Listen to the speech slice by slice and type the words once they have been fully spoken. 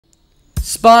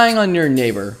Spying on your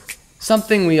neighbor,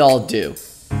 something we all do.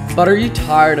 But are you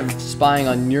tired of spying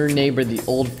on your neighbor the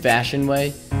old-fashioned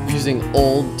way, using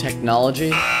old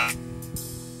technology,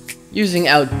 using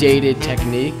outdated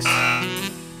techniques,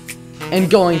 and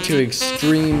going to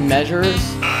extreme measures?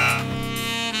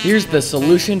 Here's the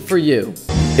solution for you.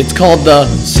 It's called the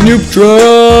SNOOP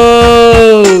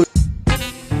Drone!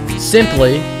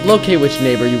 Simply locate which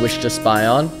neighbor you wish to spy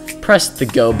on, press the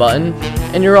go button,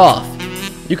 and you're off.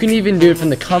 You can even do it from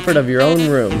the comfort of your own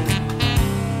room.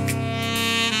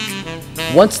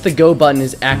 Once the go button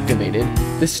is activated,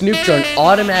 the SNOOP Drone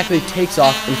automatically takes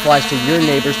off and flies to your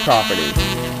neighbor's property.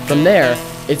 From there,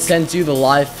 it sends you the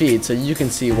live feed so you can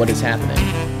see what is happening.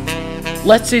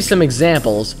 Let's see some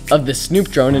examples of the SNOOP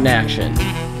Drone in action.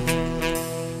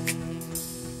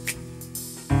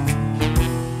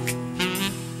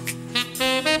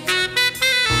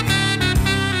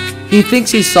 He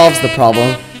thinks he solves the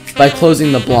problem by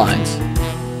closing the blinds.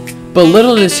 But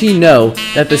little does he know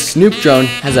that the SNOOP Drone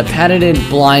has a patented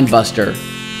blind buster,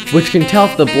 which can tell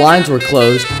if the blinds were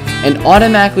closed and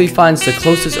automatically finds the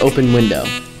closest open window.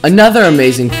 Another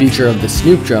amazing feature of the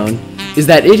SNOOP Drone is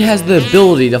that it has the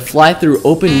ability to fly through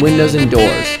open windows and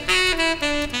doors.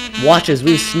 Watch as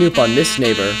we snoop on this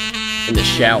neighbor in the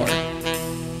shower.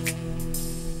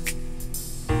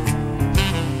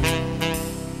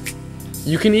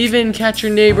 You can even catch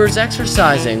your neighbors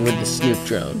exercising with the SNOOP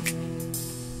Drone.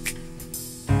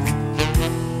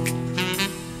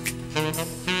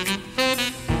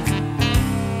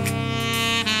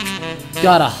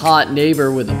 Got a hot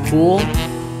neighbor with a pool?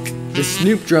 The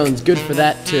SNOOP Drone's good for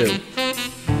that too.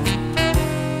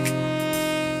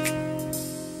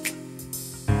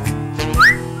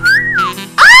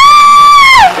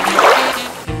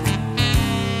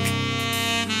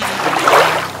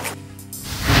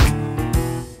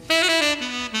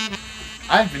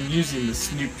 I've been using the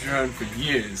SNOOP Drone for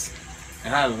years,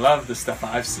 and I love the stuff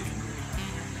I've seen.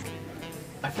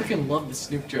 I freaking love the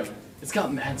SNOOP Drone. It's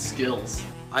got mad skills.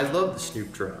 I love the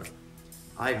SNOOP Drone.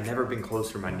 I've never been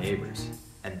closer to my neighbors,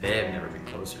 and they have never been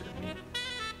closer to me.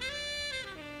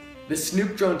 The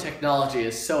SNOOP Drone technology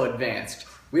is so advanced,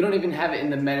 we don't even have it in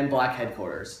the Men in Black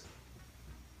headquarters.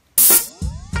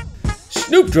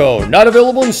 SNOOP Drone not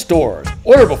available in stores.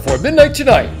 Order before midnight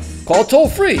tonight. Call toll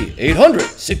free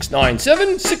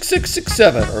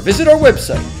 800-697-6667 or visit our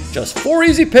website. Just 4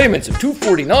 easy payments of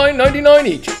 $249.99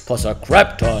 each, plus a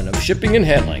crap ton of shipping and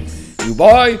handling. You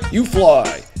buy, you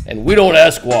fly, and we don't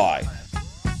ask why.